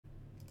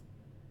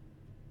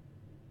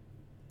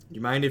Do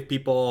you mind if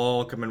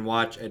people come and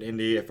watch at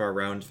Indy if our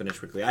rounds finish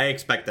quickly? I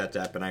expect that to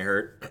happen, I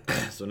heard.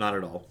 So not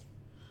at all.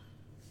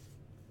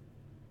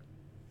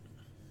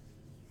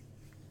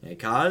 Hey,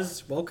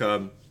 Kaz,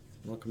 welcome.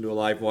 Welcome to a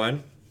live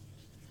one.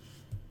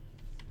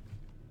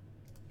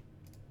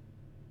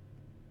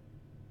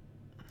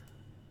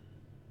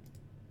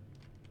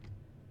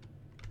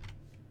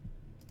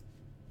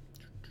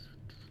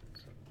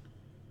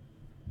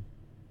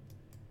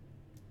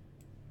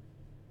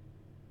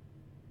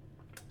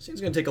 This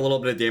thing's going to take a little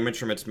bit of damage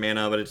from its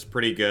mana, but it's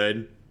pretty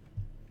good.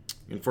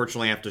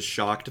 Unfortunately, I have to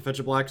shock to fetch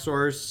a black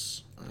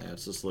source.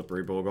 That's a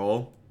slippery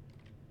Boggle.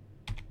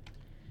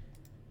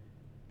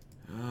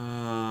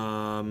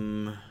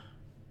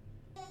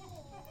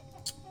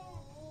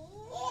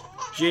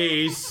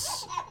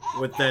 Jace,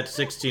 with that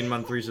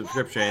 16-month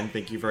resubscription,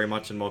 thank you very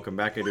much and welcome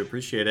back. I do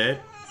appreciate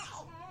it.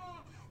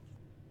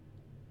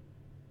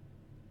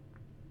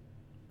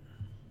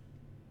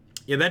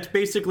 Yeah, that's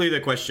basically the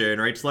question,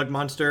 right, Slug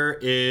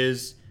Monster?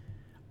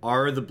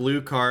 Are the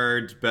blue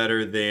cards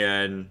better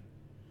than...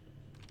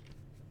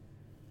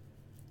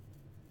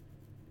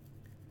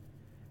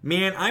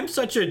 Man, I'm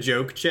such a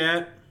joke,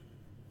 chat.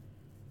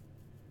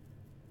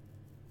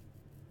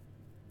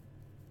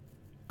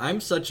 I'm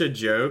such a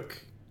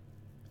joke.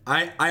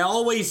 I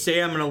always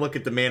say I'm going to look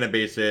at the mana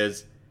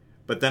bases,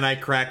 but then I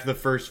crack the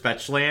first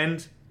fetch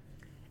land,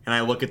 and I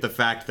look at the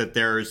fact that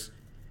there's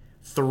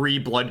 3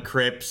 Blood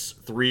Crypts,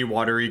 3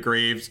 Watery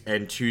Graves,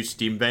 and 2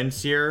 Steam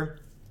Vents here.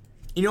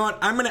 You know what?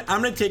 I'm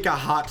gonna take a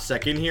hot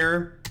second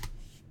here,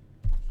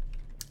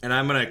 and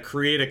I'm gonna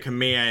create a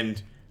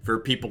command for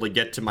people to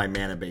get to my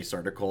mana base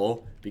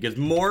article, because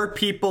more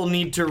people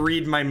need to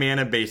read my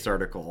mana base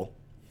article.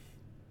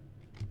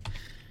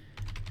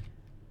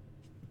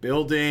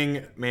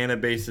 Building mana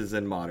bases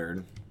in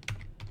Modern.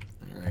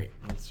 Alright,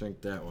 let's drink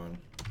that one.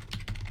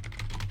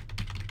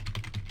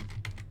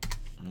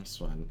 This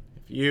one.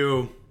 If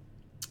you...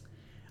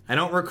 I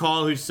don't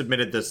recall who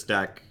submitted this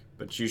deck,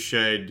 but you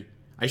should...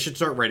 I should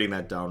start writing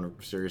that down,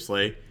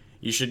 seriously.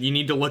 You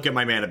need to look at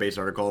my mana base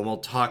article, and we'll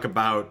talk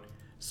about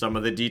some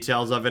of the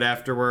details of it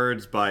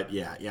afterwards, but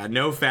yeah,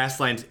 no fast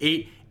lands.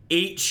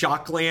 8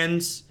 shock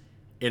lands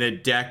in a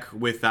deck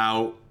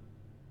without...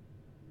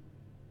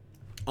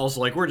 Also,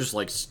 like, we're just,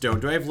 like,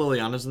 stoned. Do I have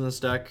Lilianas in this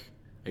deck?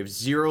 I have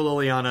 0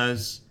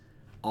 Lilianas.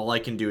 All I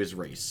can do is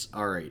race.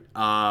 Alright,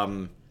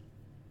 I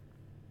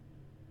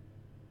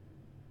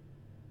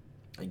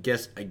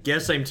guess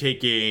I'm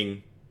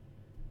taking...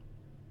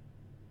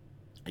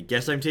 a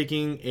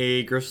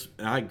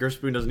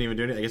Griffspoon doesn't even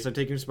do anything. I guess I'm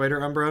taking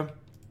Spider Umbra.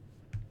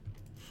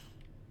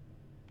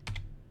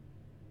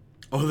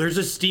 Oh, there's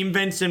a Steam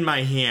Vents in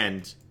my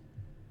hand.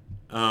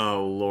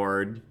 Oh,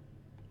 Lord.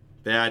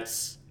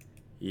 That's...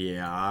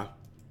 yeah.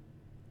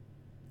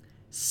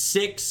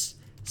 6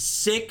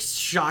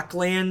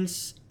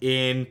 Shocklands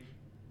in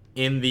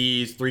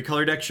these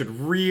 3-color decks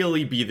should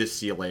really be the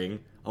ceiling.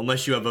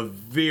 Unless you have a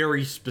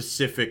very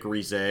specific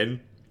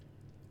reason.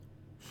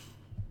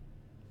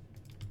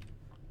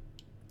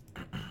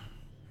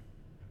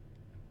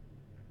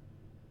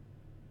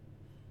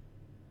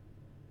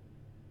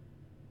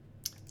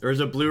 There's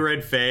a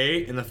blue-red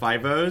Fae in the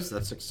 5-0s.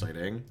 That's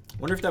exciting.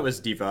 Wonder if that was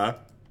Diva.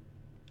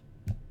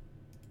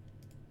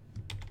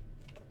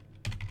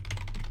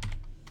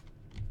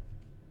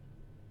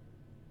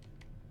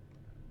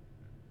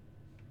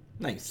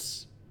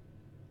 Nice.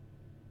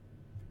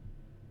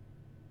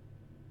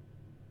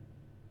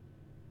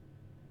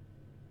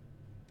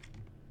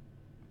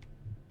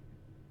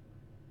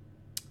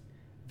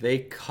 They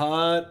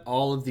cut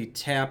all of the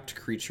tapped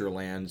creature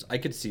lands. I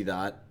could see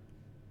that.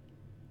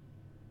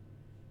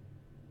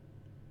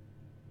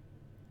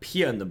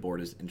 Pia on the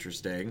board is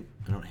interesting.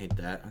 I don't hate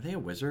that. Are they a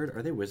wizard?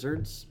 Are they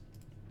wizards?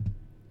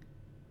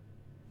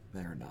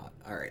 They're not.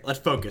 Alright, let's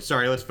focus.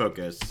 Sorry, let's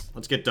focus.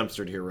 Let's get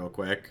dumpstered here real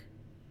quick.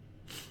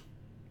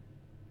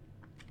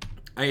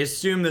 I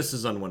assume this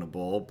is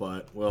unwinnable,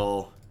 but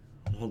we'll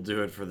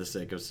do it for the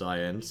sake of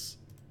science.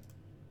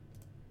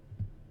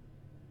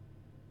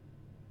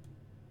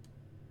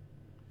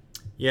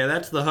 Yeah,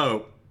 that's the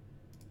hope.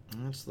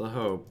 That's the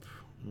hope.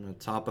 I'm gonna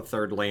top a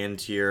 3rd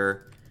land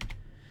here.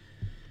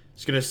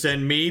 Just gonna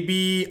send,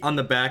 maybe on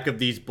the back of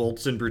these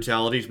Bolts and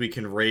Brutalities we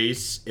can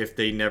race if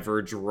they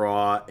never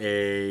draw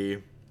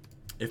a...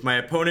 If my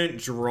opponent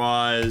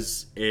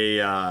draws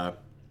a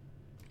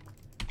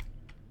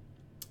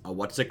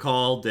what's it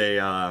called?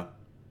 A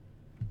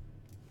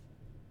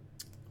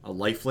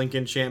lifelink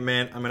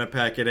enchantment, I'm gonna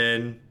pack it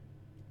in.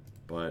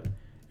 But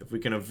if we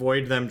can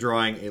avoid them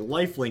drawing a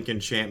lifelink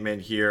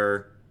enchantment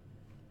here,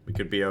 we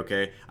could be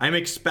okay. I'm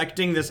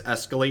expecting this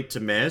Escalate to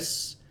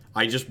miss.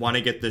 I just want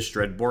to get this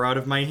Dreadbore out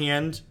of my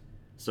hand,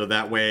 so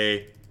that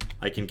way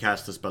I can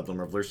cast this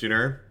Bedlam Reveler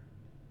sooner.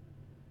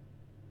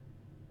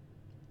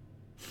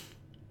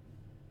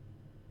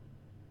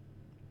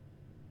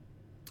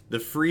 The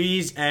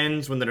freeze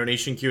ends when the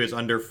donation queue is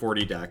under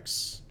 40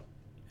 decks.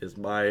 Is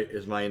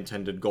my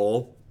intended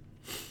goal.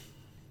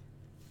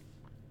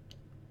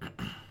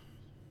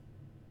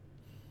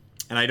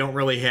 And I don't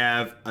really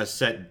have a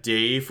set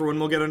day for when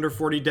we'll get under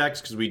 40 decks,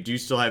 because we do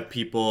still have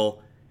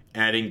people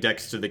adding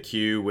decks to the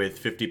queue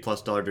with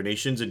 $50+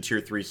 donations and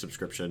tier 3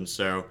 subscriptions.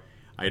 So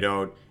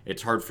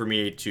it's hard for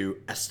me to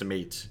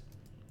estimate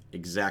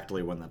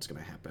exactly when that's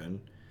going to happen.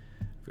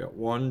 We've got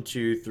 1,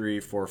 2, 3,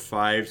 4,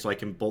 5, so I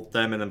can bolt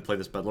them and then play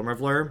this Bedlam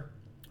Reveler.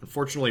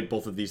 Unfortunately,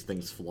 both of these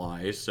things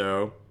fly,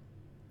 so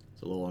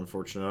it's a little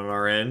unfortunate on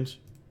our end.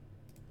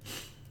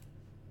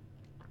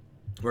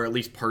 We're at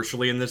least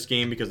partially in this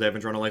game because they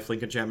haven't drawn a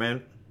lifelink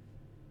enchantment.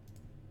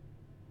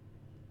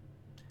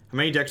 How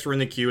many decks were in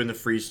the queue and the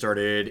freeze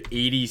started?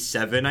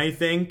 87, I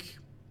think.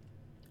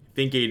 I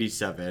think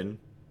 87.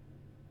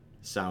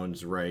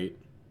 Sounds right.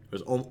 It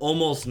was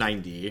almost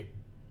 90.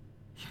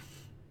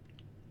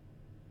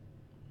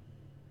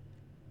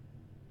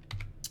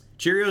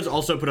 Cheerios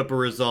also put up a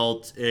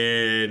result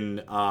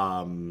in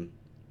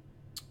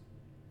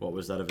what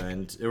was that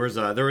event? There was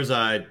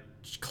a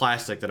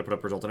classic that I put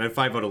up a result, and I had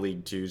 5 out of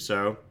League too,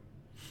 so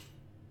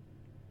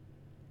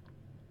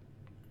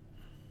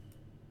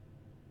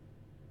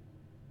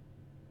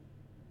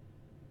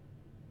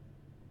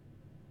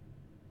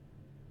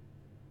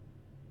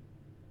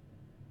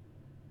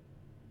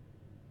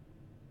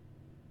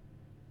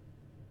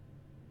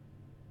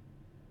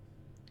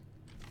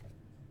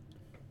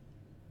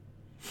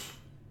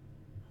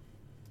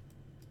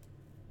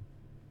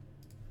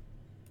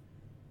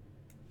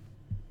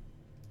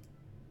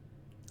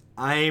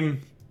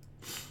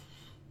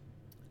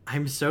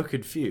I'm so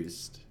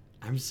confused.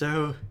 I'm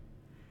so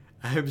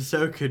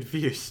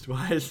confused.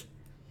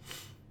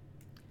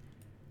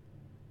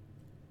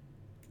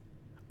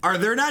 Are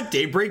there not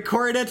Daybreak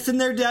Coronets in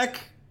their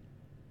deck?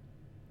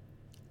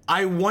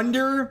 I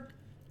wonder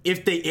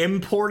if they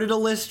imported a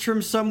list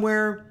from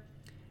somewhere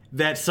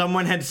that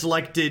someone had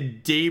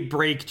selected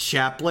Daybreak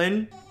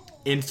Chaplain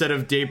instead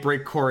of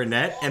Daybreak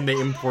Coronet, and they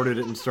imported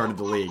it and started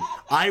the league.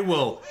 I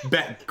will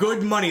bet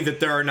good money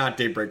that there are not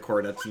Daybreak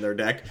Coronets in their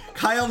deck.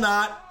 Kyle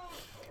Knott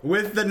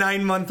with the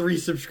 9-month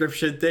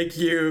resubscription. Thank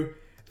you.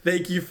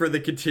 Thank you for the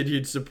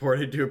continued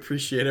support. I do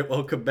appreciate it.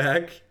 Welcome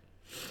back.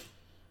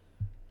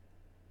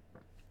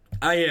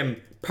 I am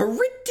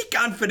pretty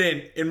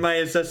confident in my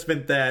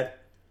assessment that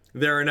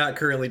there are not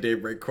currently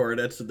Daybreak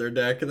Coronets in their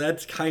deck. And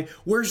that's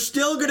we're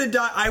still gonna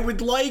die. I would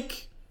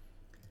like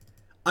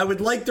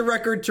the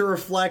record to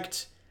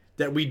reflect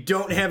that we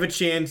don't have a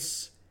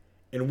chance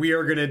and we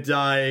are gonna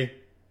die,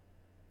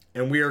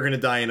 and we are gonna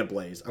die in a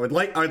blaze. I would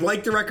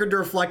like the record to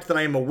reflect that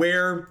I am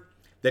aware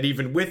that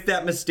even with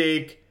that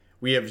mistake,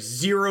 we have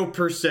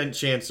 0%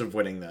 chance of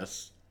winning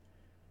this.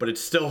 But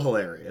it's still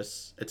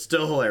hilarious. It's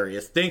still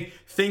hilarious. Think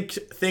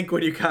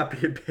when you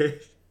copy and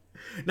paste.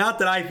 Not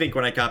that I think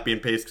when I copy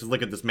and paste, because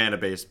look at this mana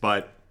base,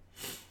 but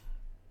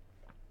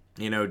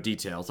you know,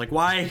 details. Like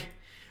why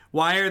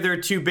are there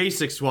 2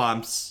 basic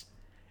swamps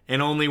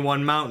and only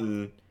 1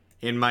 mountain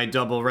in my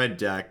double red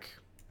deck?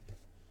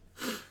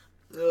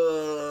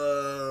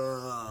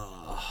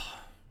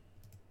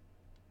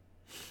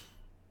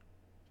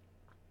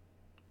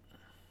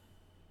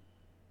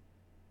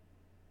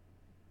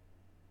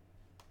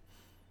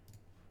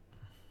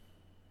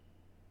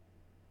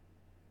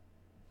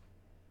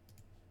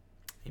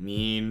 I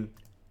mean,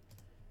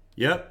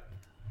 yep.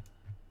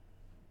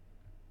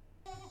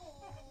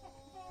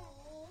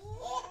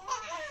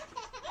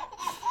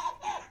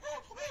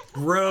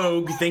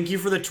 Rogue, thank you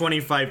for the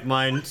 25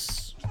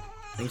 months.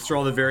 Thanks for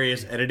all the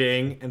various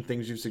editing and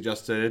things you've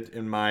suggested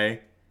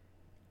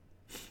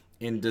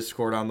in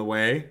Discord on the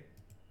way.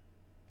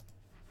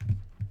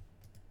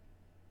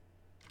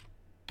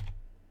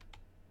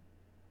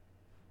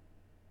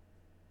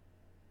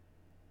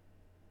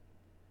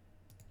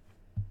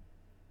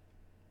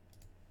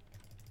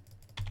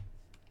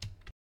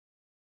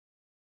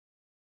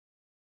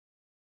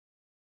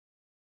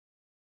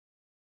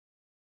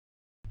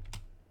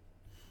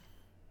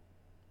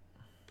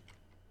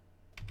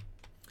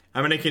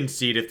 I'm gonna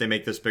concede if they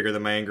make this bigger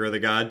than my Anger of the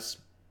Gods.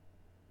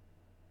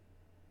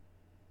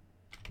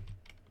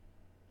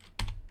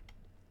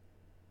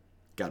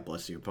 God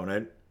bless you,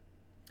 opponent.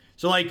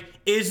 So, like,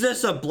 is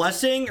this a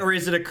blessing or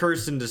is it a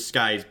curse in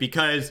disguise?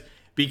 Because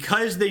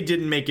they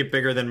didn't make it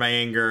bigger than my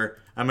Anger,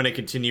 I'm gonna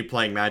continue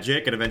playing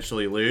Magic and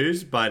eventually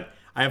lose, but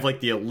I have, like,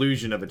 the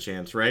illusion of a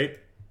chance, right?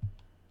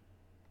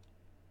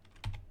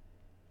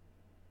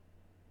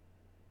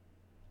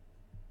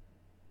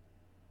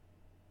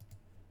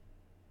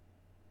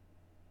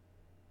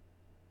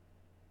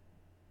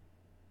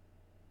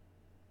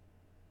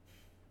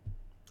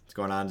 What's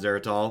going on,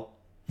 Zeratal?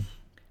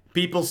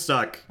 People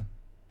suck.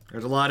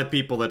 There's a lot of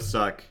people that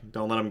suck.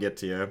 Don't let them get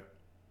to you.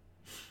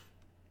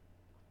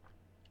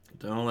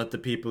 Don't let the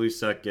people who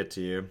suck get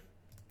to you.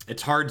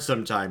 It's hard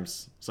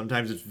sometimes.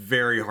 Sometimes it's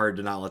very hard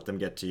to not let them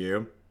get to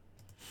you.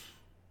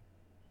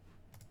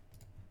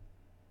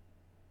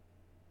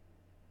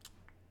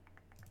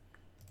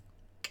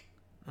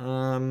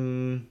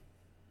 I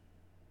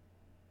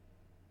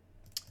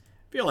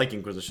feel like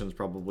Inquisition's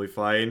probably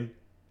fine.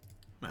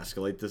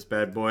 Escalate this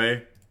bad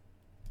boy.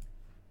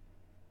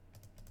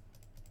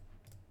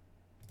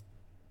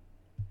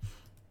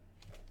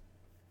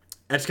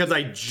 That's because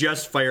I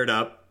just fired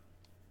up.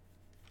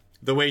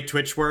 The way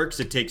Twitch works,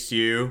 it takes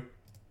you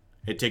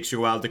a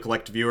while to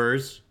collect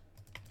viewers.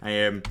 I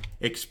am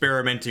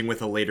experimenting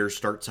with a later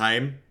start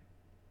time.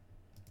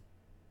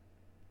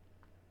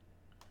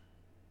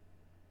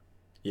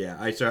 Yeah,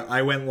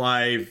 I went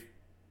live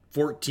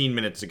 14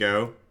 minutes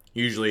ago.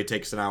 Usually it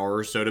takes an hour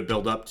or so to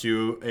build up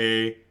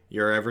to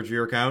your average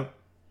viewer count.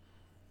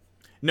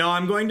 No,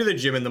 I'm going to the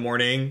gym in the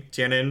morning,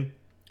 Tannen.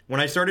 When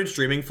I started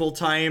streaming full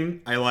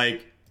time, I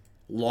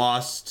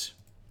lost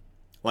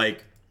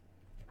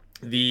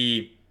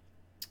the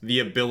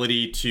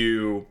ability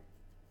to.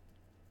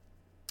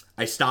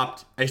 I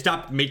stopped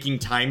making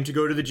time to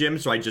go to the gym,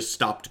 so I just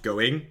stopped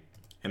going,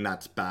 and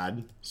that's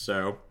bad.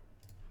 So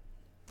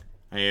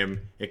I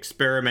am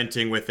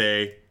experimenting with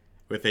a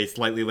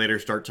slightly later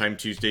start time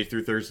Tuesday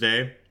through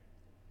Thursday.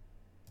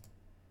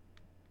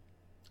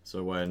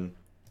 So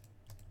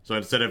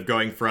instead of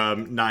going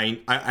from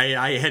 9,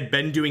 I had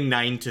been doing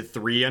 9 to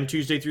 3 on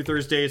Tuesday through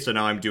Thursday, so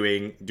now I'm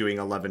doing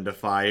 11 to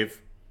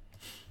 5.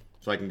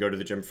 So I can go to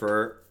the gym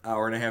for an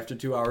hour and a half to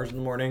 2 hours in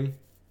the morning.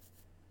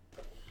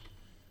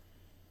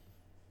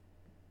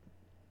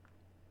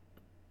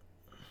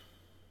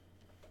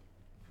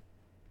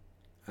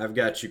 I've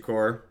got you,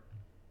 Core.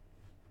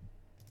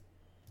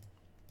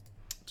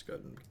 Let's go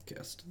ahead and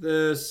cast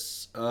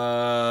this.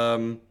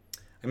 I'm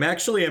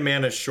actually a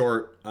mana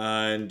short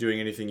on doing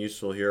anything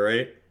useful here,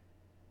 right?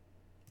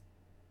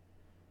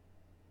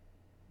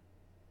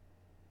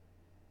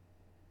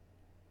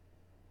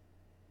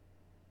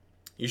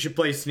 You should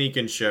play Sneak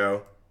and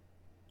Show.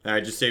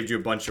 I just saved you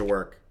a bunch of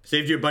work.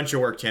 Saved you a bunch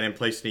of work, Tannen.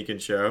 Play Sneak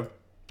and Show.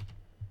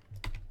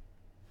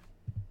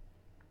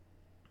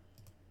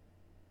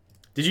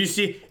 Did you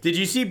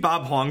see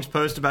Bob Huang's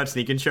post about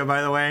Sneak and Show,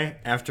 by the way,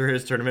 after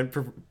his tournament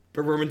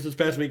performance this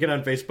past weekend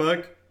on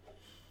Facebook?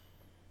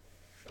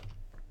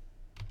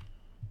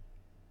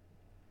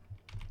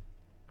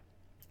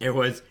 It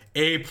was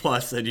A+,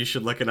 and you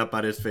should look it up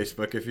on his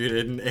Facebook if you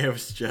didn't. It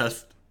was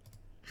just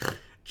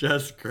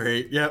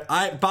great. Yeah,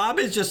 Bob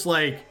is just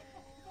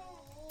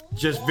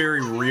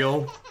very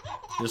real.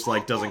 Just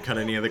doesn't cut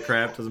any of the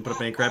crap, doesn't put up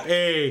any crap.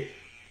 Hey,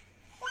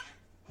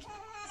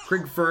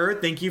 Krieg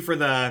Fur, thank you for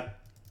the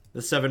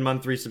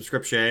 7-month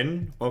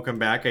resubscription. Welcome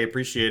back. I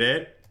appreciate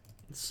it.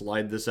 Let's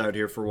slide this out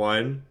here for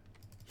one.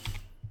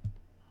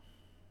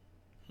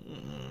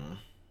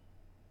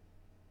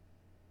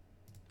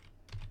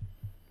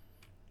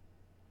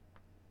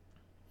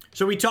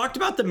 So we talked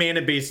about the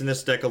mana base in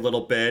this deck a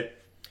little bit.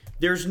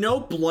 There's no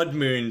Blood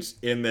Moons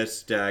in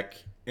this deck,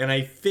 and I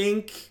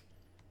think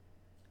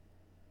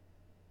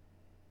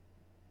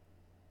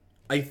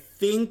it's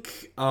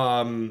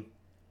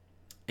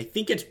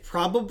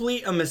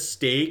probably a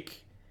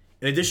mistake.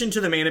 In addition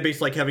to the mana base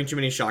having too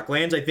many shock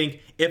lands, I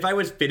think if I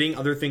was fitting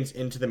other things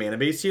into the mana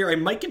base here, I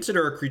might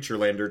consider a creature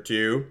land or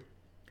two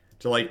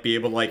to be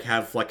able to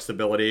have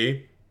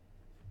flexibility.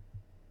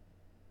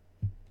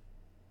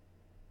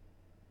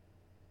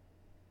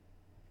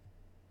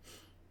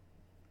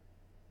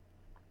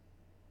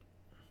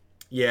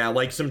 Yeah,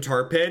 some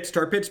Tar Pits.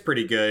 Tar Pit's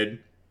pretty good.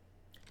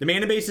 The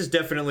mana base is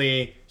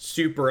definitely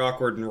super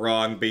awkward and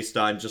wrong based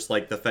on just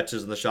the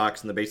fetches and the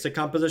shocks and the basic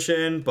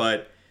composition,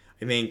 but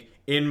I think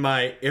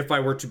if I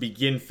were to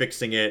begin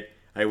fixing it,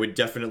 I would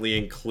definitely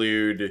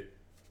include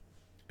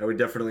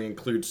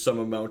some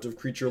amount of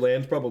creature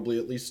lands, probably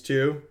at least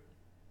 2.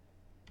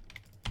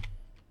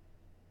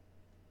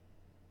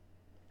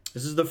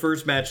 This is the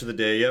first match of the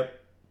day, yep.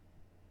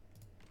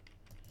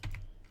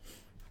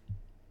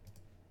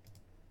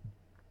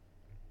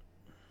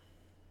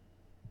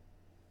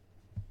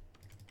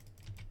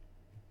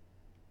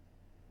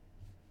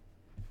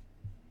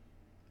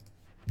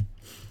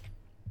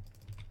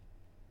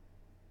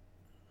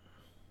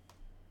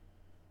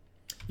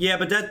 Yeah,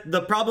 but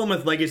the problem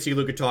with Legacy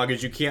Lukatog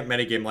is you can't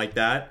metagame like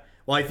that.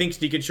 Well, I think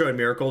Sneak and Show and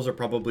Miracles are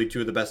probably 2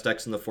 of the best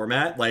decks in the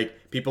format.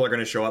 People are going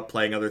to show up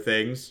playing other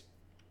things.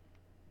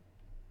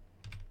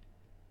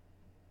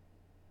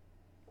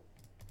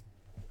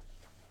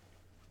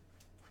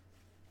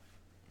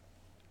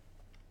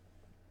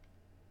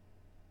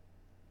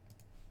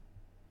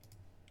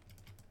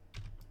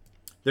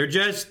 They're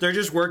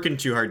just working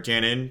too hard,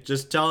 Tannen.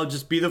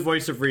 Just be the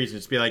voice of reason.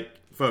 Just be like,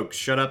 folks,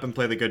 shut up and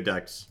play the good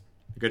decks.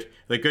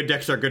 The good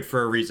decks are good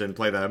for a reason.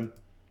 Play them.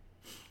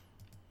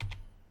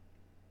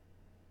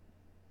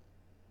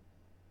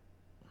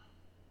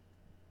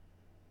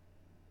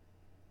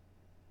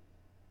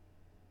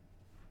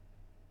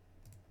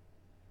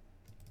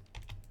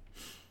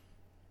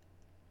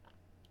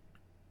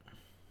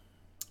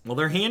 Well,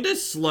 their hand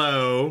is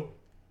slow,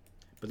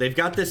 but they've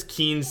got this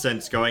keen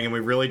sense going, and we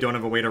really don't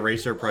have a way to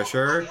raise their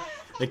pressure.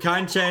 The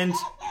content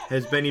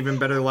has been even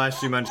better the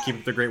last few months. Keep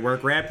up the great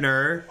work.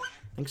 Rapner,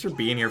 thanks for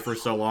being here for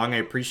so long. I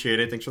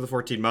appreciate it. Thanks for the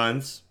 14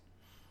 months.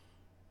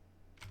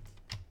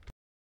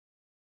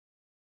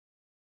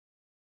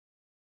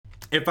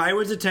 If I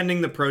was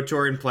attending the Pro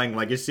Tour and playing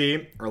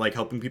Legacy, or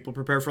helping people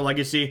prepare for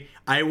Legacy,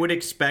 I would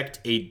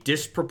expect a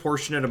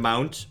disproportionate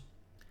amount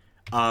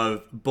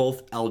of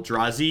both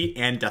Eldrazi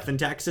and Death and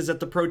Taxes at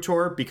the Pro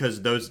Tour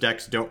because those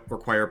decks don't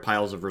require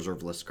piles of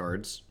reserve list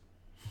cards.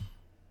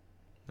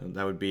 And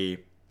that would be...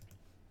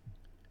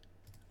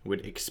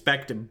 would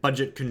expect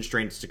budget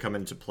constraints to come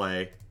into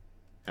play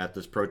at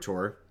this Pro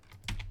Tour.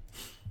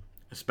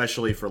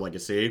 Especially for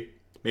Legacy.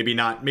 Maybe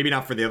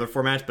not for the other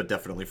formats, but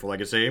definitely for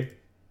Legacy.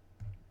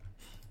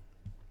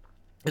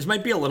 This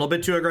might be a little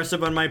bit too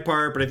aggressive on my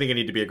part, but I think I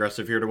need to be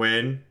aggressive here to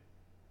win.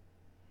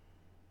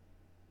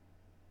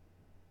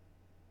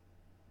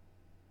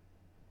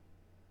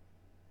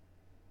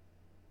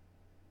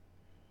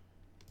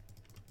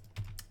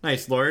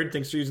 Nice, Lord.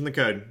 Thanks for using the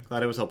code.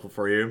 Glad it was helpful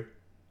for you.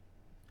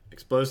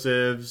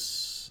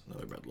 Explosives.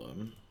 Another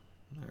Bedlam.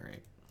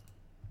 Alright.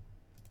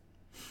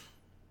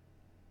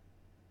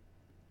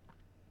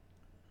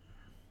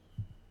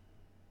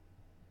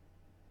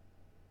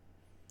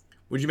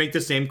 Would you make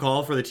the same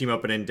call for the team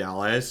open in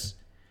Dallas?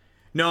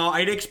 No,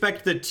 I'd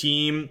expect the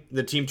team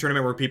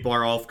tournament where people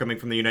are all coming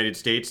from the United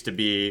States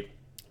to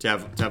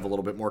have a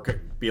little bit more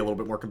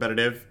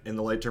competitive in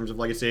the terms of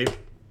Legacy.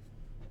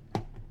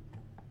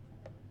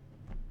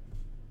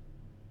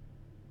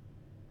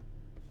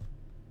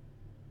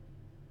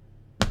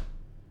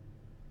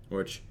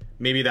 Which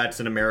maybe that's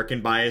an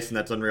American bias and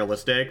that's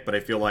unrealistic, but I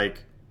feel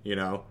like, you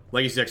know,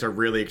 Legacy decks are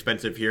really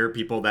expensive here.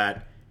 People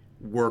that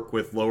work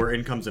with lower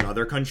incomes in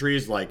other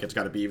countries, like, it's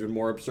got to be even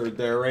more absurd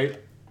there,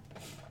 right?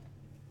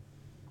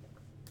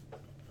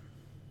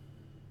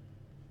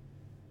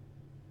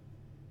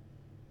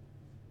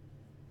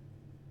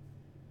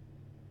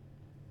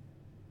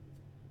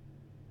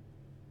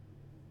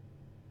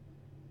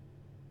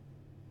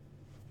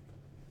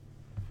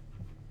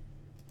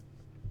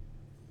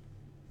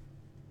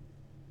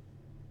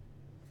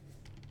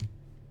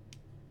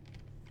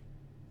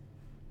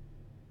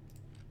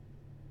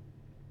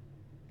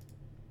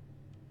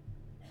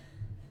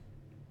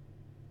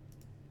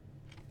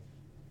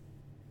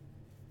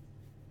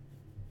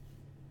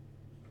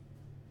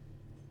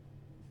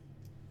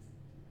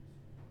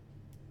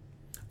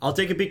 I'll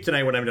take a peek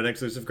tonight when I'm done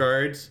exclusive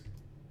cards.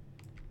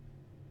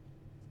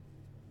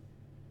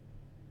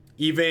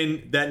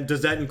 Even that,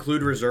 does that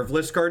include reserve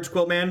list cards,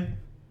 Quiltman?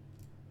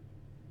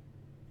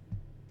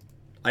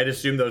 I'd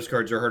assume those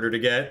cards are harder to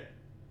get.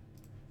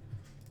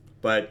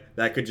 But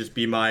that could just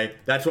be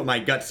that's what my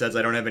gut says.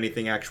 I don't have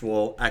anything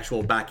actual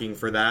backing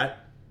for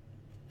that.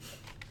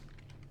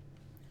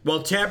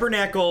 Well,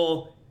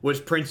 Tabernacle was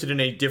printed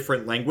in a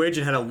different language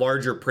and had a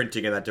larger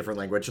printing in that different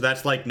language. So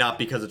that's, like, not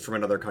because it's from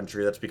another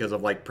country. That's because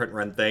of, like, print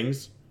run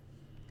things.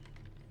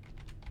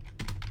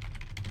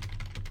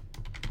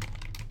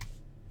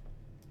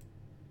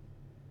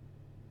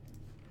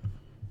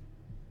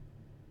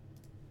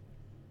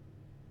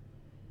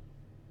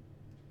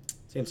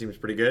 Sand seems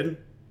pretty good.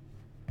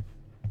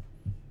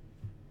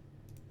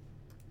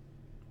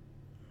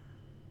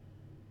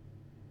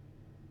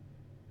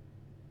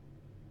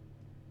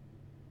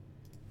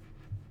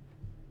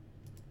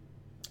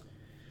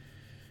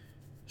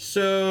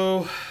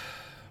 So,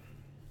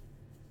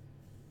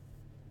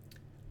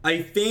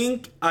 I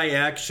think I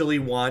actually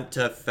want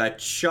to fetch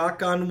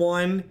shock on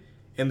one,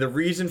 and the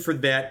reason for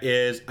that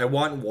is I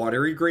want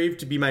Watery Grave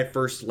to be my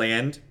first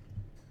land,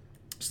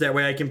 so that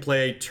way I can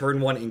play turn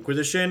 1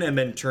 Inquisition and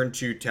then turn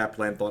 2 tapped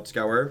land Thought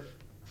Scour.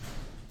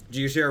 Do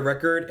you see our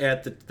record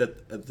at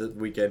the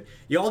weekend?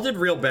 Y'all did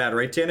real bad,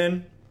 right,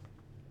 Tannen?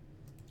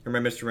 Or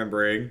am I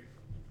misremembering?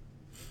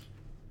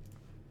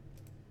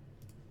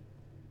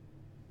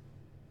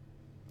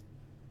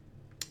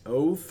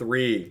 Oh,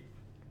 3.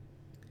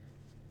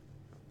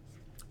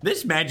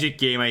 This Magic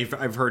game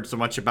I've heard so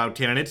much about,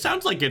 Tannen. It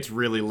sounds like it's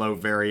really low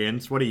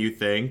variance. What do you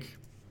think?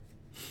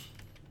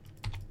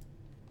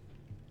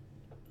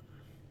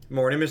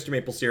 Morning, Mr.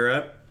 Maple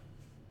Syrup.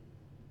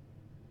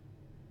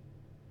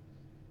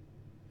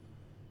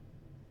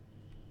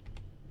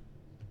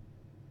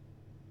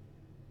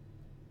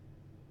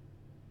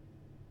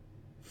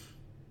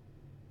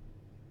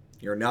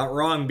 You're not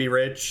wrong, Be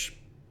Rich.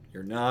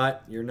 You're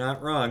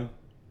not wrong.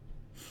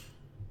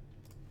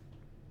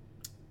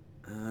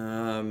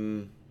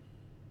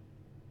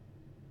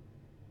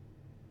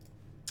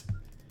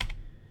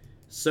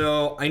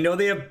 So I know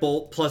they have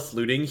Bolt plus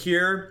looting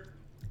here.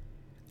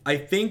 I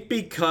think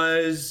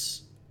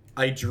because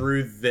I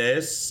drew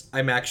this,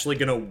 I'm actually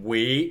gonna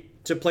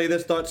wait to play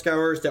this Thought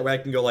Scour, so that way I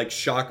can go like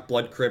Shock,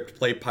 Blood Crypt,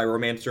 play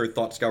Pyromancer,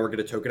 Thought Scour, get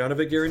a token out of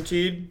it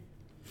guaranteed.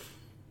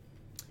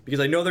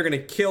 Because I know they're gonna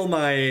kill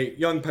my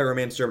Young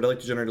Pyromancer, but I like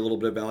to generate a little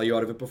bit of value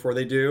out of it before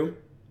they do.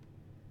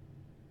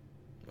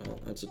 Well,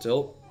 that's a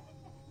tilt.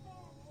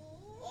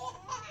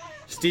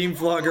 Steam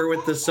Flogger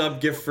with the sub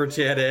gift for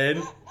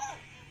Tannen.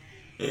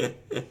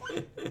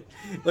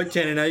 Look,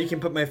 Tannen, now you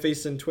can put my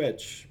face in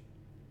Twitch.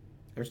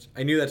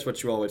 I knew that's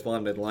what you always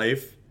wanted in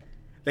life.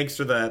 Thanks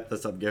for the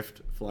sub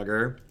gift,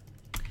 Flogger.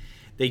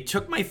 They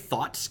took my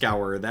Thought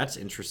Scour. That's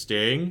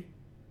interesting.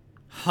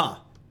 Huh.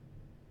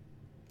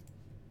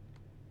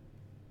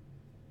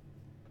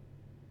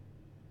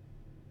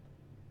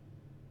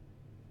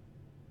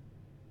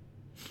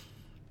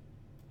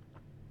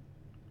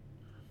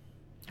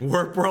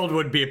 Warp World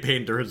would be a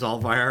pain to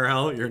resolve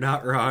IRL. You're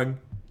not wrong.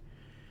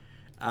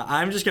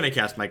 I'm just gonna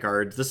cast my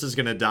cards. This is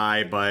gonna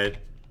die, but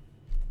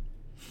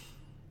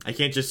I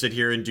can't just sit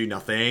here and do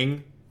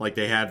nothing. Like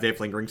they have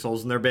Lingering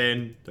Souls in their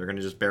bin. They're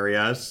gonna just bury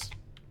us.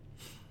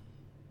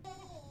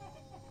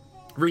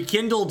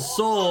 Rekindled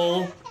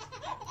Soul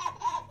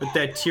with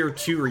that tier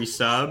 2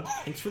 resub.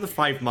 Thanks for the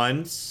 5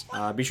 months.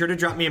 Be sure to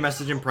drop me a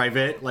message in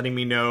private letting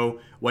me know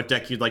what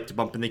deck you'd like to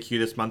bump in the queue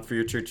this month for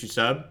your tier 2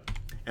 sub.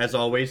 As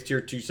always,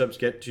 tier 2 subs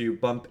get to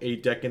bump a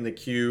deck in the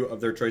queue of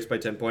their choice by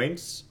 10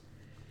 points.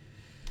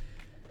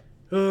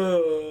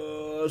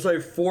 So I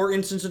have 4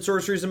 instants and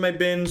sorceries in my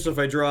bin, so if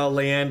I draw a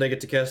land, I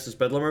get to cast this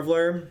Bedlam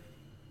Reveler.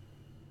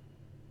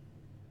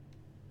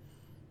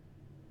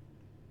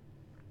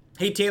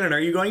 Hey, Tannen, are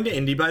you going to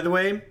Indy, by the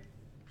way?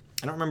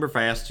 I don't remember if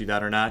I asked you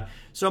that or not.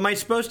 So am I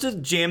supposed to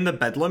jam the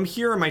Bedlam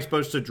here, or am I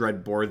supposed to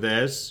Dreadbore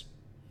this?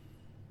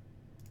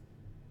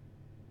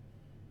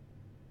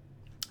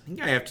 I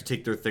think I have to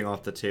take their thing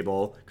off the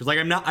table. Because, like,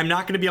 I'm not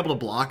going to be able to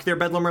block their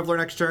Bedlam Reveler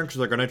next turn, because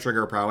they're going to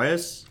trigger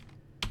Prowess.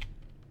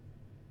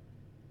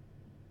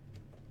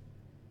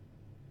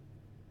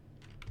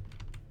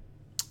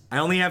 I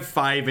only have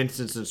 5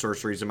 instants and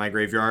sorceries in my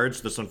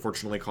graveyards. This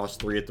unfortunately costs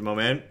 3 at the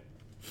moment.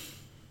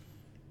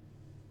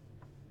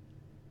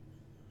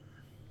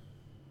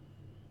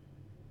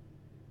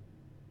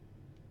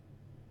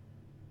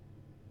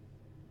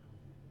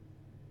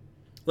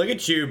 Look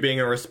at you being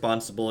a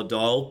responsible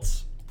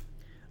adult.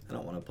 I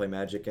don't want to play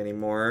Magic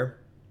anymore.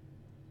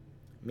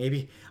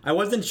 Maybe. I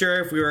wasn't sure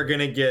if we were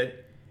going to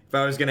get... If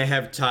I was going to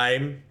have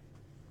time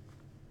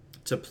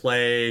to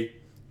play...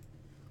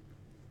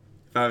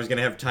 If I was going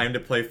to have time to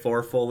play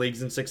 4 full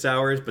leagues in 6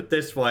 hours. But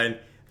this one,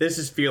 this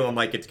is feeling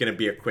like it's going to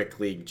be a quick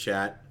league,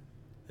 chat.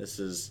 This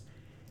is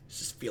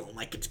feeling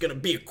like it's going to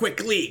be a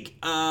quick league.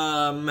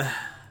 What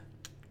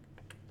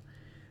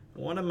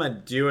am I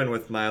doing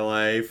with my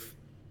life?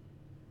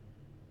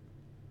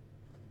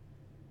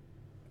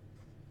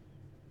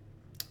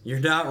 You're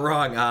not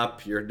wrong,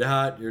 Up. You're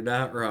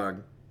not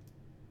wrong.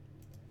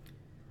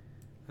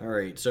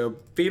 Alright, so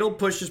Fatal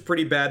Push is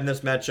pretty bad in this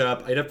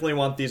matchup. I definitely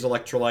want these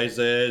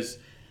Electrolyzes.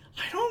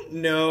 I don't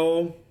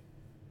know.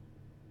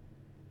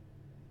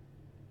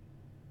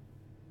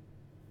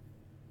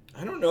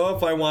 I don't know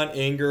if I want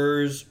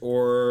Angers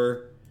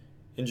or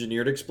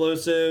Engineered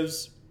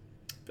Explosives.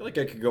 I feel like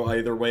I could go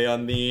either way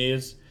on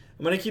these.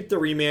 I'm going to keep the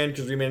Remand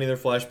because remanding their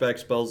flashback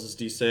spells is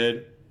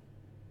decent.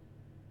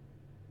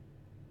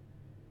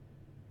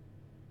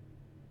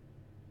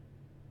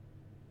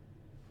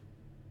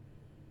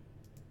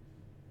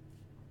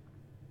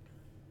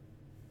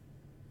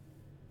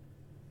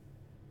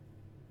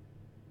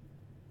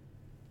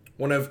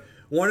 One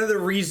of the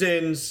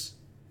reasons...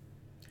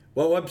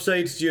 What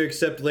websites do you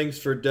accept links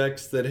for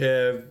decks that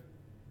have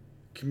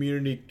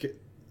community...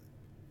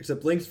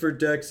 Accept links for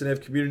decks and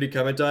have community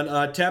comment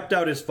on? Tapped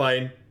Out is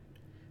fine.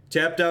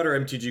 Tapped Out or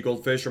MTG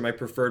Goldfish are my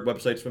preferred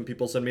websites when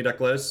people send me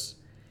deck lists.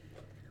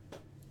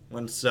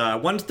 Once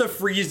the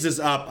freeze is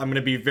up, I'm going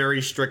to be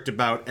very strict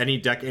about any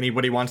deck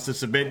anybody wants to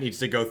submit needs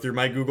to go through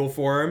my Google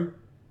form.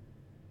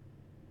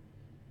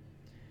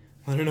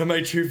 I don't know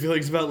my true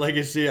feelings about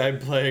Legacy. I'm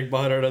playing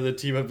Modern on the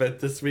team event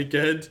this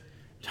weekend.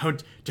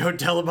 Don't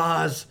tell him,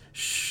 Oz.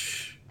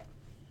 Shh.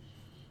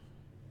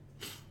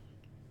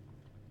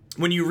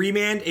 When you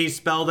remand a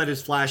spell that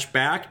is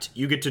flashbacked,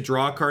 you get to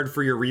draw a card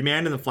for your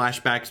remand, and the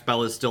flashback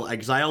spell is still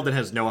exiled and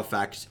has no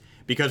effect.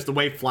 Because the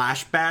way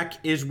flashback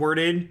is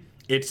worded,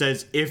 it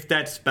says if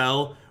that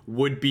spell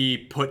would be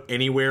put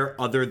anywhere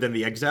other than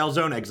the exile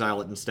zone, exile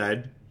it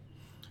instead.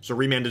 So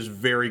Remand is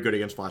very good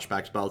against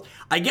flashback spells.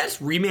 I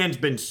guess Remand's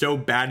been so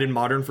bad in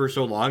Modern for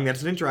so long,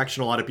 that's an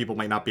interaction a lot of people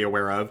might not be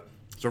aware of.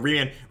 So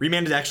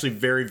Remand is actually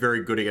very,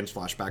 very good against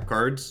flashback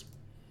cards.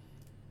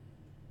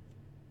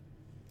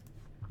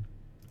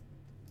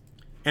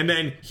 And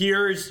then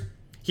here's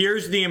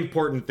the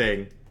important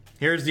thing.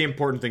 Here's the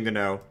important thing to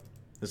know.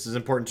 This is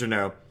important to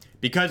know.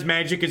 Because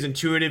Magic is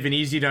intuitive and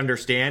easy to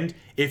understand,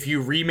 if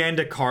you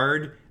remand a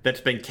card that's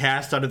been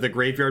cast out of the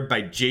graveyard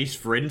by Jace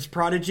Vryn's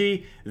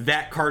Prodigy,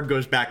 that card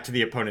goes back to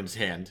the opponent's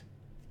hand.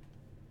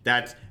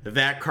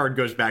 That card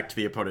goes back to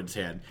the opponent's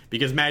hand.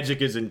 Because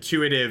Magic is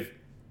intuitive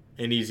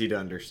and easy to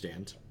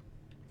understand.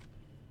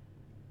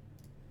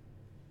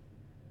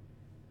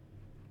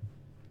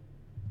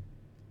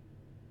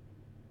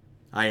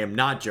 I am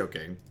not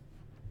joking.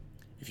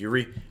 If you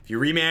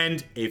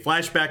remand a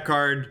flashback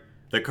card,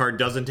 the card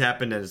doesn't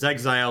happen and is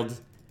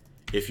exiled.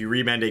 If you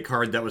remand a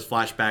card that was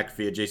flashbacked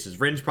via Jace's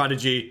Vryn's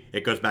Prodigy,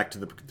 it goes back to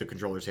the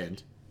controller's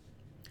hand.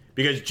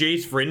 Because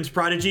Jace Vryn's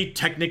Prodigy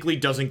technically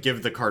doesn't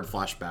give the card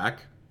flashback.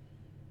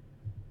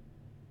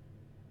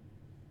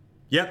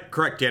 Yep,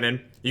 correct,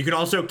 Gannon. You can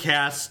also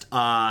cast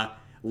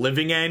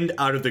Living End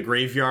out of the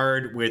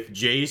graveyard with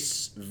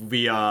Jace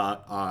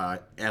via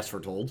As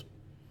Foretold.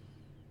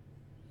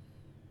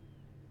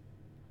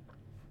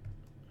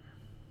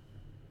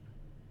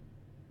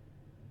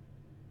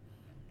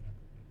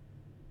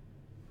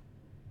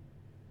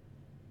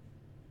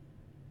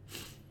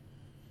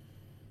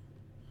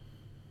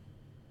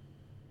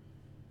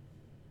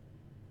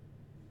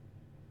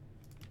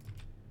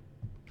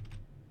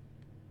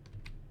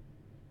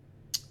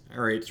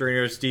 Alright, starting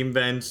our Steam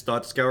Vents,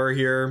 Thought Scour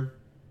here.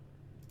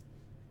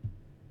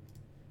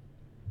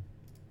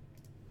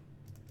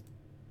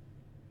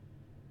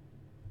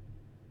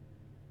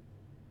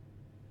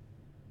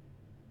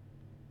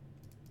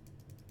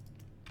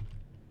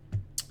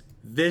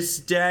 This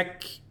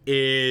deck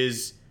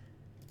is...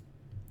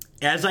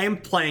 As I am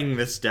playing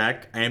this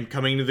deck, I am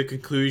coming to the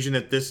conclusion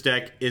that this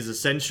deck is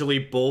essentially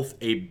both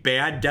a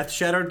bad Death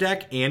Shadow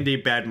deck and a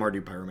bad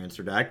Mardu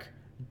Pyromancer deck.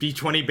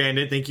 B20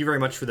 Bandit, thank you very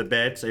much for the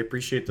bits. I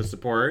appreciate the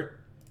support.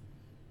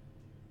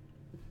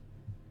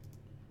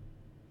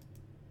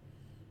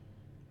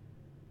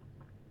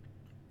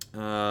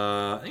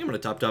 I think I'm going to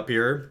top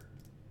here.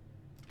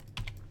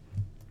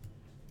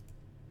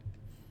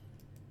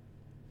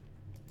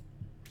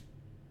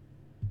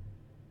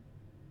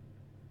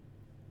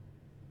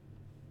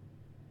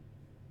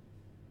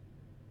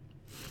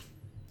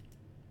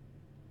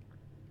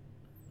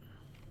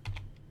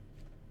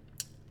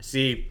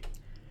 See,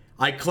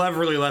 I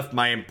cleverly left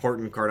my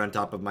important card on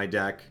top of my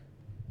deck.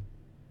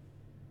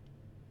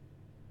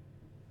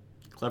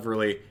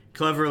 Cleverly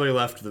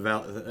left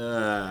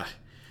the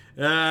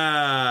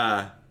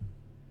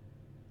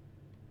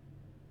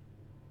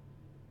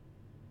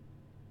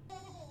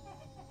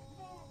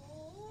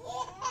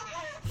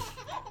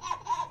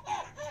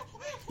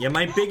Yeah,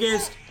 my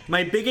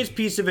biggest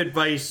piece of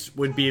advice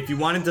would be if you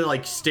wanted to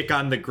like stick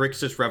on the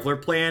Grixis Reveler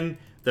plan,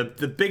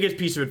 the biggest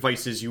piece of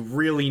advice is you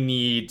really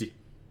need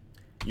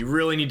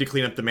to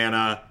clean up the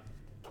mana.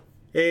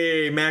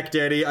 Hey, Mac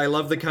Daddy, I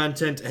love the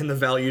content and the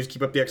values.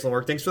 Keep up the excellent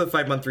work. Thanks for the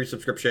 5-month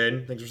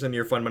resubscription. Thanks for sending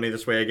your fun money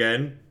this way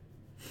again.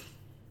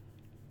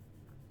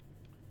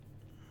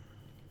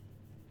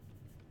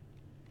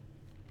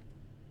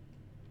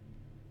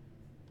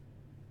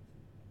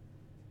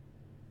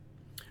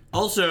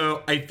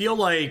 Also, I feel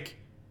like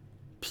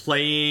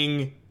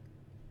playing...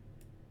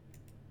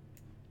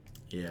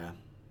 Yeah,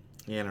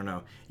 I don't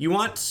know. You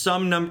want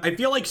some number... I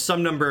feel like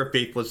some number of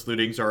Faithless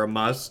Lootings are a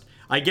must.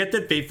 I get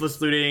that Faithless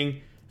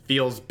Looting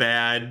feels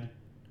bad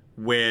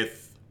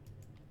with...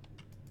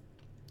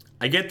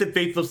 I get that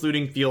Faithless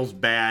Looting feels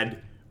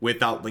bad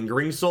without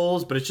Lingering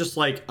Souls, but it's just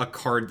like a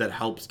card that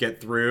helps get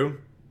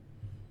through.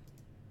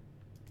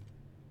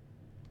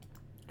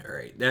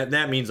 Alright,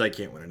 that means I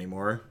can't win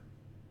anymore.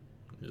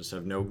 I just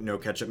have no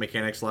catch-up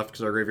mechanics left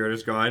because our graveyard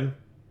is gone.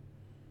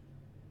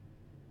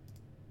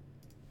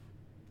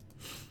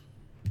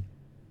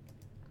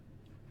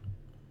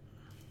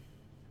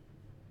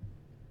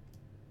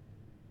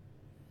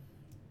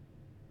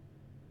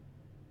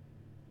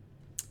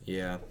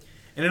 Yeah.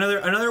 And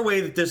another way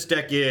that this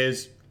deck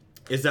is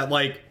that,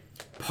 like,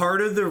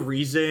 part of the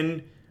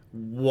reason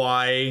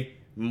why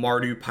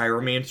Mardu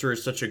Pyromancer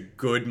is such a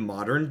good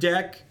modern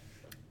deck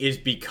is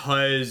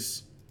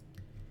because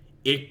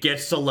it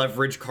gets to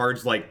leverage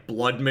cards like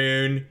Blood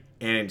Moon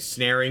and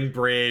Snaring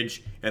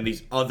Bridge and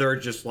these other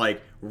just,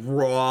 like,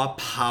 raw,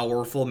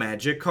 powerful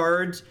magic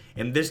cards.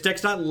 And this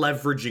deck's not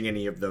leveraging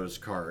any of those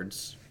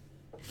cards.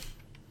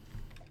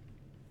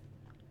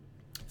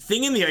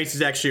 Thing in the Ice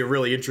is actually a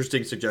really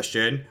interesting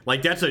suggestion.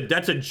 Like, that's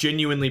a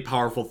genuinely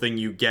powerful thing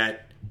you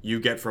get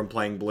from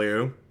playing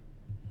blue.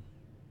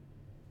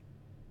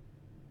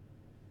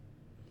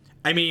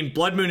 I mean,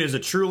 Blood Moon is a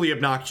truly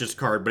obnoxious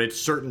card, but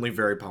it's certainly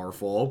very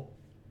powerful.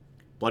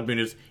 Blood Moon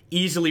is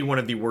easily one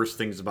of the worst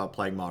things about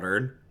playing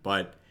Modern,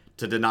 but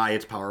to deny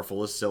it's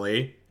powerful is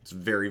silly. It's a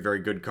very, very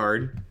good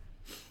card.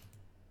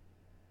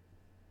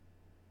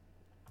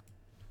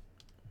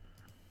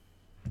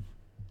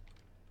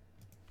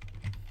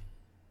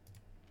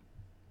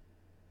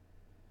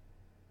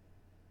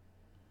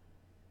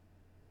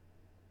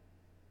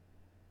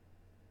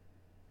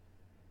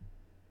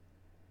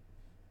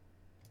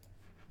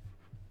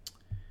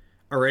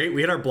 Alright,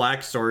 we hit our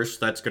black source.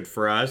 That's good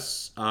for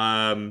us.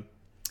 I'm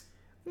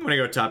gonna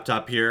go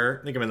top here.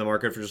 I think I'm in the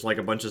market for just like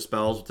a bunch of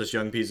spells with this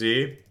young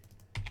PZ.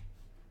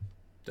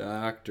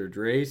 Dr.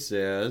 Dre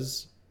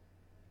says...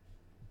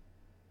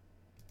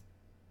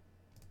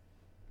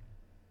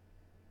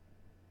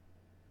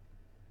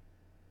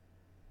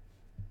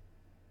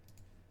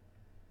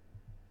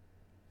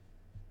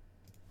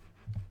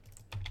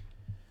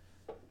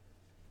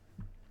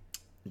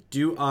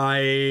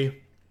 I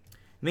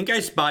think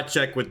I spot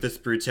check with this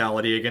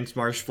Brutality against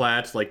Marsh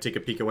Flats, like take a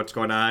peek at what's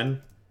going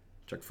on.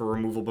 Check for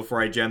removal before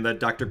I jam that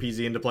Dr.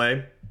 PZ into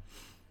play.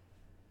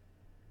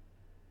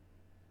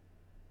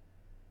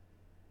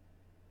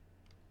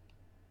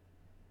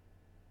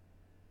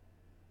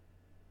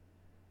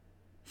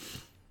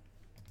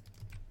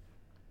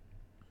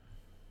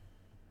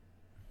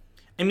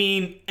 I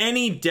mean,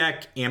 any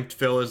deck Amped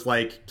Fill is,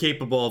 like,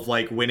 capable of,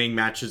 like, winning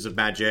matches of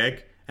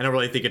Magic. I don't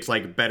really think it's,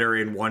 like, better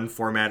in one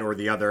format or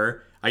the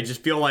other. I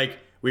just feel like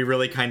we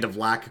really kind of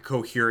lack a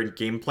coherent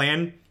game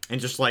plan. And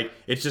just, like,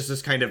 it's just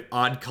this kind of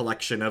odd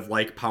collection of,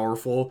 like,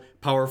 powerful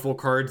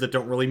cards that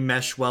don't really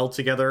mesh well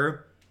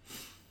together.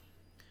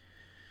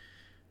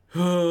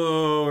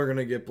 Oh, we're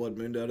gonna get Blood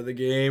Moon out of the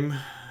game.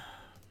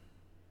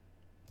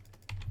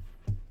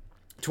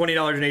 $20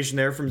 donation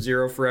there from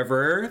Zero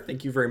Forever.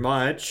 Thank you very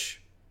much.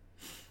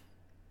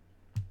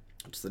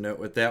 What's the note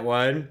with that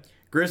one?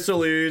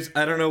 Grixis,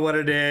 I don't know what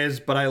it is,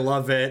 but I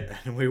love it,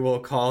 and we will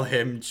call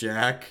him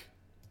Jack.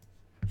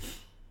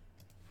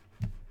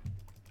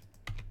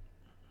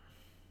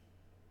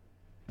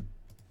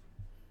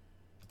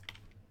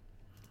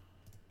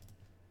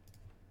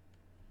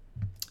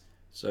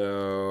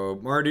 So,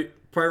 Mardu,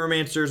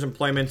 Pyromancer's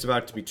employment's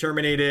about to be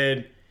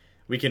terminated.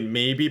 We can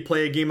maybe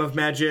play a game of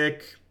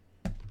Magic.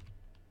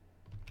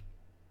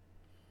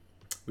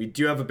 We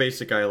do have a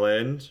basic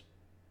island.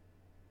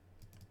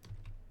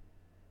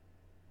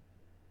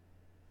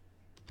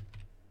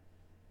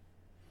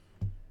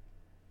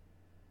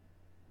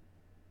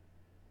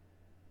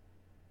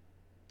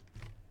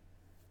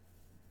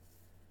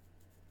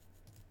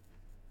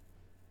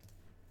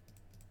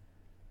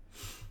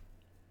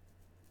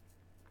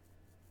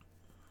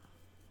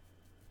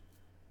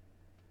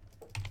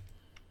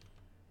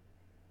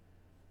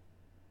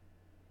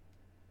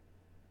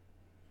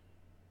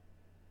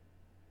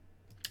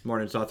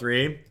 Morning, Saw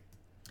 3.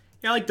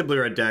 Yeah, I like the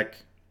blue-red deck.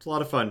 It's a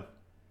lot of fun.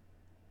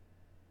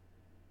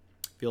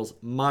 Feels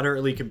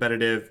moderately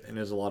competitive and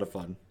is a lot of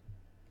fun.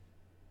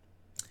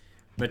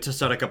 I'm going to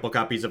test out a couple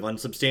copies of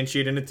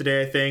Unsubstantiated in it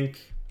today, I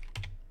think.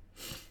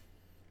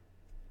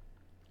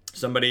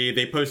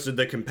 They posted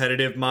the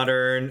competitive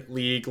Modern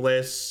League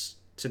lists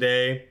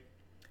today.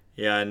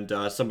 And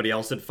somebody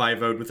else had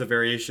 5-0'd with a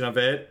variation of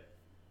it.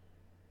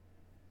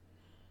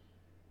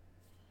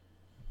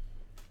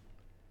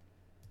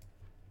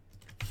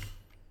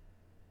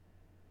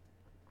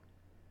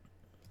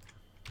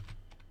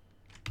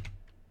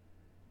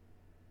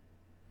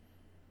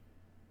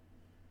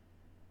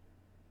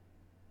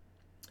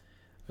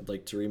 I'd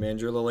like to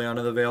remand your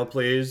Liliana the Veil,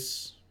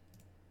 please.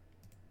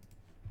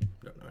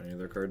 Don't know any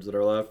other cards that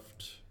are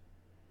left.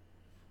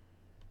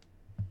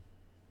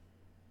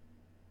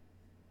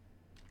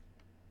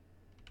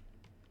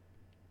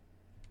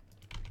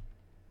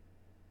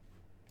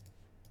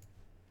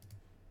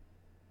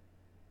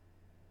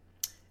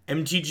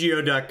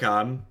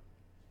 MTGO.com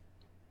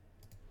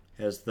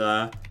has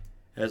the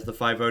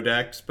 5-0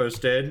 decks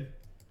posted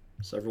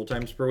several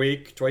times per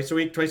week. Twice a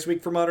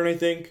week for Modern, I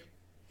think.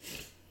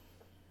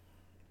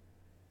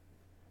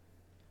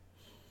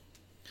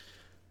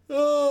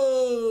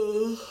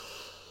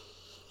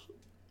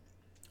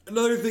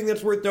 Another thing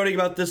that's worth noting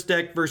about this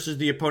deck versus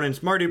the opponent's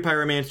Mardu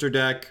Pyromancer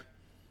deck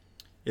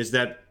is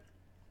that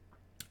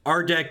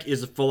our deck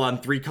is a full-on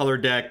 3-color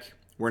deck.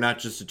 We're not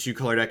just a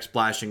 2-color deck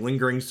splashing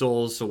Lingering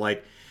Souls, so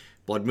like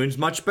Blood Moon's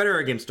much better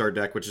against our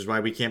deck, which is why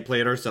we can't play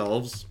it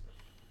ourselves.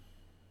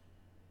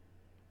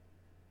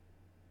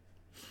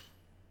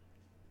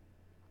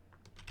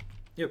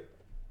 Yep.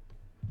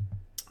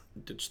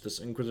 Ditch this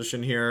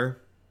Inquisition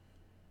here.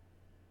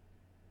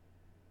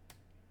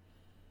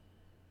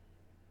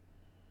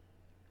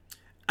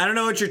 I don't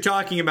know what you're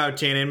talking about,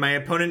 Tannen. My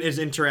opponent is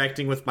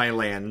interacting with my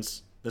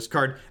lands. This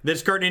card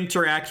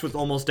interacts with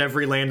almost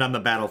every land on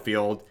the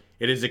battlefield.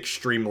 It is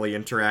extremely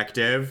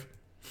interactive.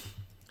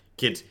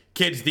 Kids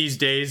these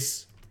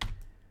days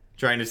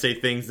trying to say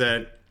things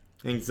that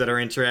are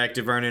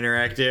interactive aren't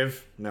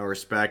interactive. No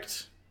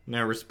respect.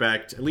 No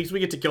respect. At least we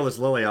get to kill this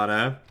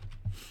Liliana.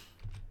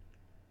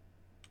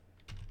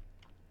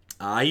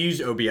 I use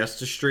OBS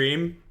to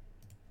stream.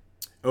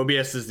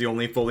 OBS is the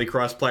only fully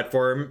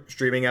cross-platform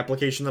streaming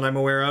application that I'm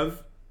aware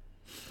of.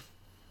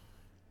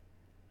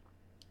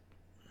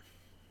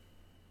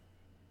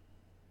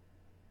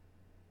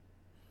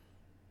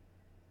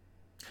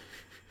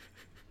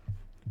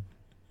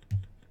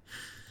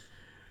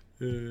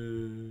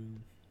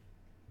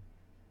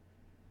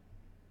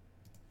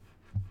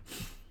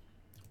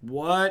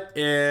 What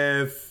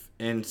if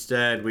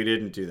instead we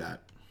didn't do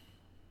that?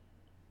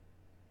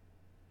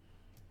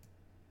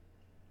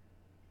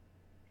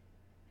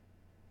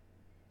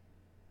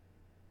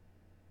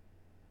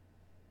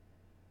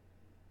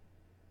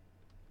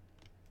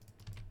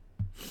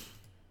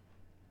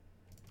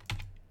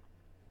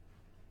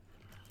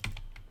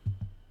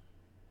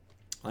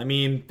 I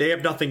mean, they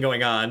have nothing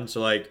going on, so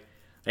like,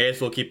 I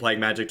guess we'll keep playing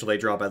Magic till they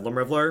draw Bedlam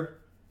Reveler.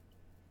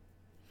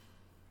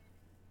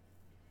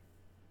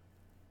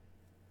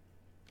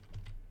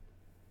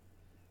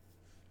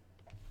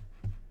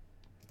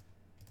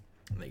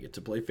 And they get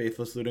to play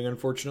Faithless Looting,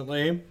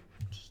 unfortunately.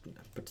 Just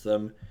puts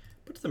them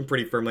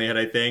pretty firmly ahead,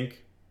 I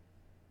think.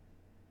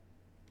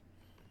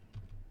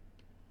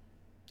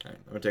 Alright,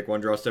 I'm gonna take one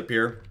draw step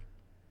here.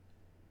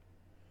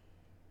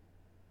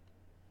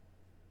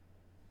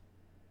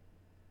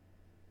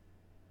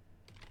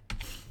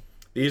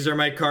 These are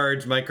my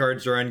cards. My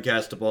cards are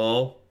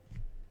uncastable.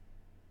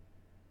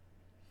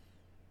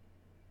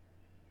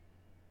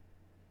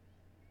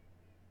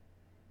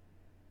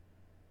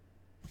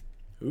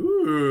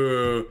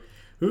 Ooh.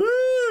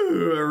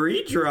 Ooh, a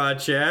redraw,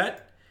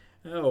 chat.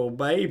 Oh,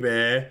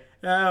 baby.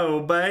 Oh,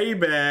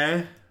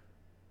 baby.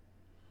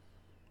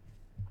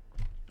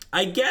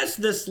 I guess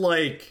this,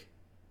 like,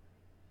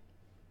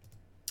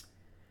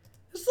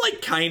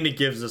 kind of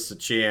gives us a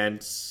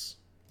chance.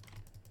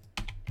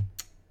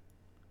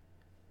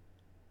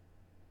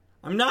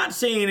 I'm not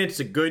saying it's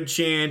a good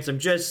chance. I'm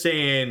just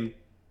saying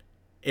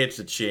it's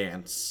a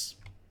chance.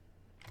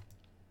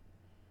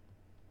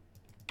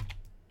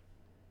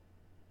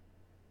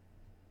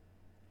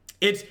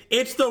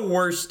 It's the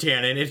worst,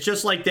 Tannen. It's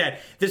just like that.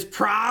 This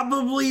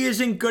probably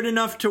isn't good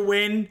enough to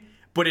win,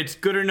 but it's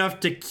good enough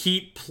to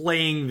keep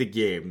playing the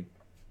game.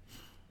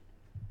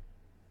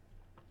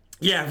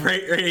 Yeah,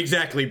 right,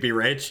 exactly, Be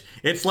Rich.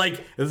 It's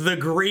like the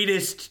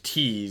greatest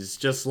tease.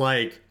 Just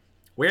like,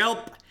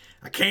 well,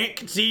 I can't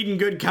concede in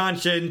good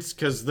conscience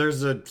because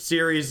there's a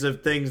series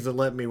of things that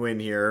let me win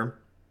here.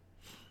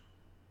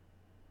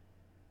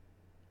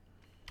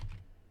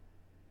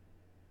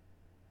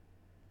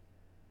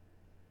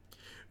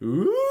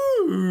 Ooh.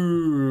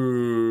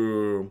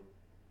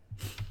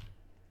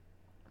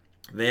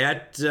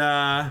 That,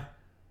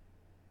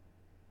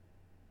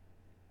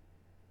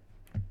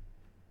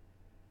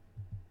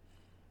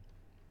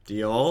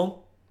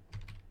 deal.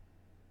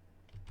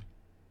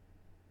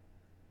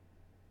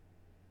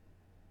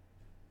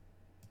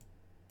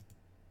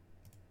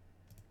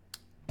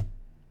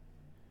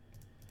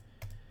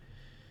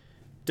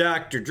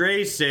 Dr.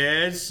 Dre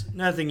says,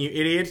 nothing, you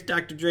idiots.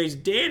 Dr. Dre's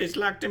dead. It's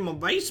locked in my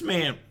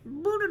basement. How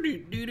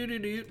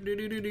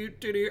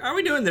are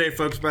we doing today,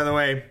 folks, by the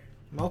way?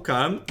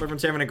 Welcome.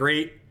 Everyone's having a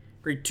great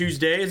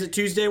Tuesday. Is it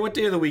Tuesday? What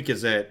day of the week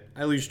is it?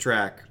 I lose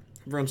track.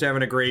 Everyone's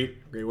having a great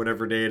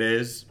whatever day it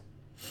is.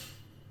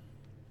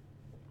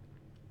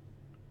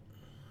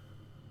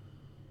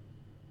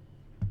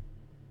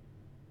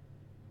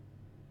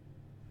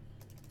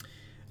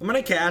 I'm going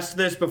to cast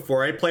this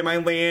before I play my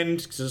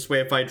land, because this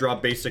way if I draw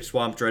basic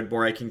Swamp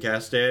Dreadbore, I can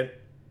cast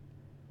it.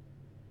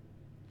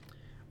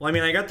 Well, I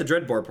mean, I got the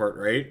Dreadbore part,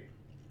 right?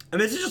 And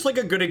this is just like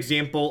a good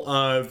example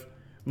of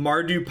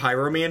Mardu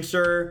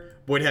Pyromancer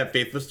would have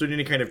Faithless Looting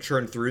to kind of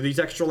churn through these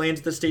extra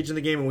lands at this stage in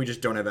the game, and we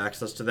just don't have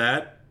access to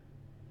that.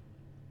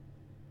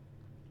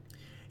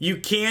 You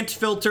can't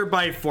filter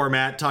by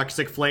format,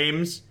 Toxic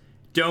Flames.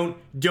 Don't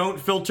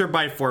filter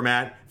by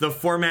format. The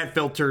format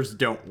filters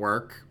don't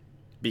work,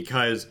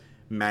 because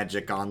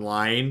Magic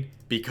Online,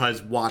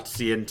 because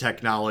Wattsian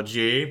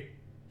technology.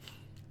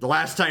 The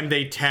last time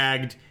they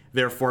tagged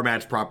their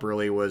formats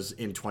properly was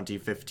in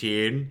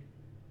 2015.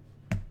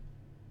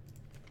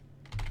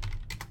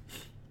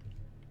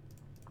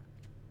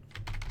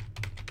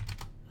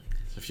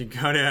 So if you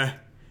go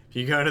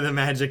to the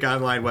Magic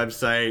Online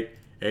website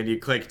and you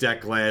click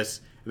decklist,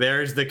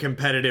 there's the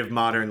competitive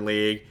Modern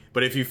League.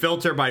 But if you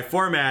filter by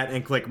format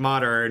and click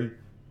Modern,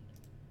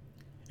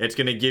 it's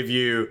going to give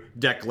you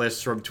deck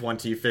lists from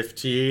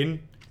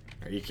 2015.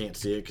 Or you can't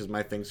see it because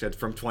my thing says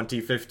from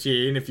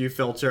 2015 if you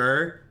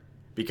filter.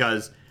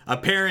 Because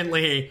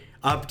apparently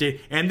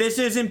update... And this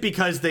isn't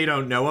because they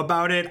don't know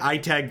about it. I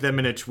tagged them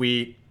in a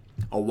tweet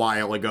a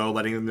while ago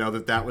letting them know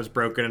that that was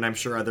broken, and I'm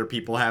sure other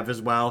people have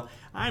as well.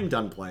 I'm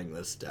done playing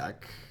this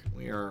deck.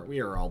 We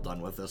are all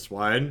done with this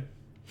one.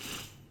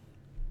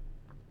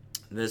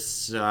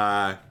 This,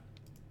 yeah.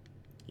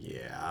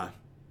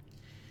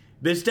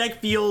 This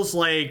deck feels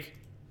like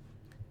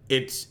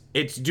it's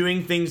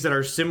doing things that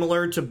are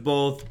similar to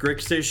both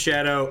Grixis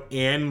Shadow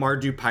and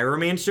Mardu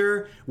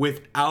Pyromancer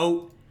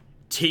without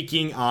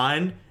taking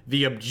on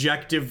the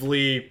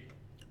objectively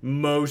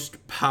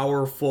most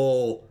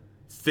powerful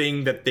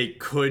thing that they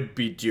could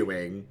be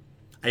doing.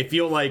 I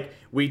feel like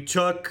we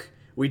took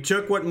what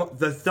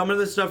some of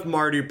the stuff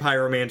Mardu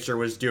Pyromancer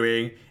was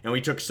doing, and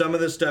we took some of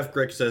the stuff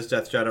Grixis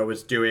Death Shadow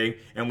was doing,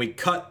 and we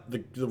cut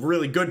the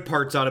really good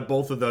parts out of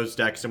both of those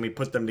decks, and we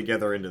put them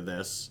together into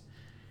this.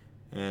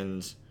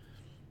 And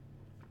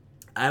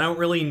I don't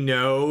really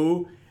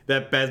know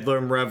that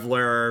Bedlam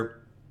Reveler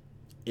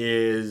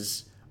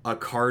is a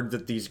card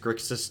that these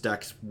Grixis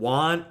decks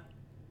want.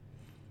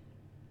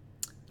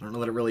 I don't know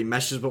that it really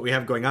meshes what we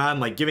have going on.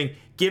 Like,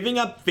 giving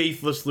up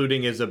Faithless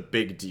Looting is a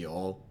big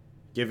deal.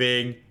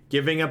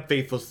 Giving up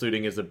Faithless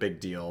Looting is a big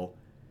deal.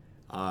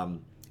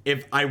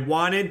 If I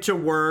wanted to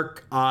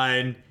work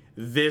on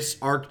this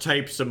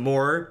archetype some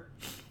more,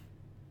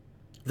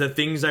 the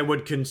things I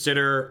would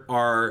consider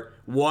are,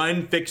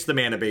 one, fix the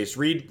mana base.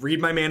 Read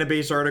my mana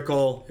base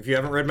article. If you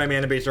haven't read my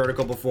mana base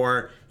article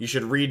before, you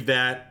should read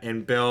that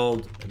and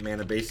build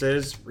mana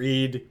bases.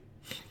 Read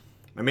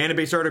my mana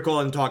base article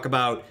and talk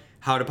about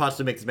how to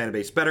possibly make this mana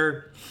base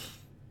better.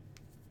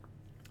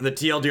 The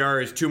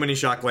TLDR is too many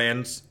shock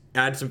lands.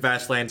 Add some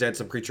fast lands, add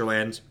some creature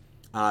lands.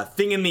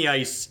 Thing in the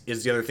Ice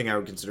is the other thing I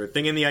would consider.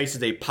 Thing in the Ice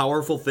is a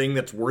powerful thing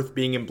that's worth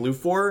being in blue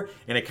for,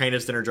 and it kind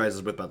of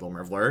synergizes with Bedlam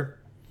Reveler.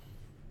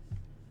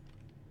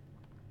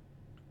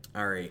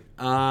 Alright.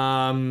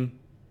 I don't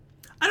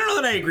know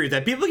that I agree with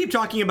that. People keep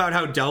talking about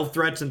how Delve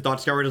Threats and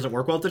Thought Scour doesn't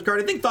work well with this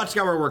card. I think Thought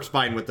Scour works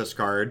fine with this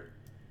card.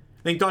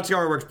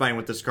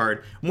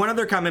 One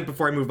other comment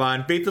before I move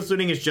on. Faithless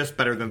Looting is just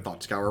better than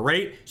Thought Scour,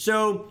 right?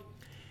 So,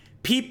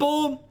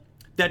 people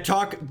that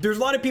talk... There's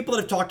a lot of people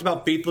that have talked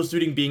about Faithless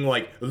Looting being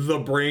like the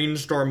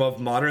brainstorm of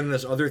Modern and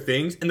this other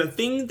things. And the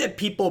thing that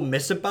people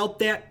miss about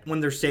that when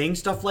they're saying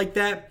stuff like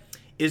that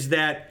is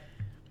that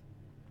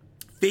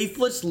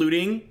Faithless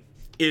Looting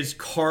is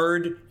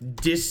card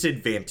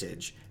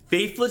disadvantage.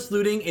 Faithless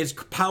Looting is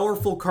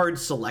powerful card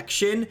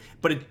selection,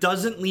 but it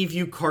doesn't leave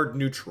you card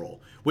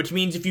neutral. which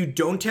means if you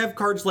don't have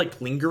cards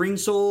like Lingering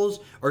Souls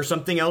or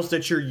something else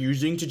that you're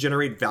using to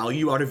generate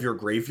value out of your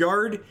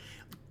graveyard,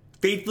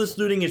 Faithless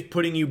Looting is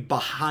putting you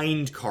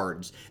behind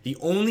cards. The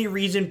only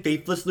reason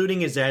Faithless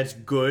Looting is as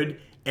good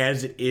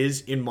as it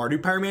is in Mardu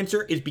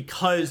Pyromancer is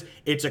because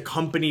it's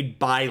accompanied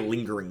by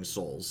Lingering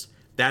Souls.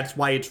 That's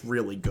why it's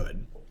really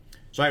good.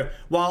 So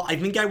while I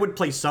think I would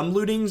play some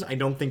lootings, I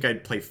don't think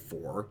I'd play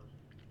 4.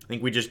 I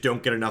think we just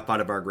don't get enough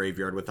out of our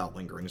graveyard without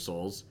Lingering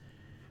Souls.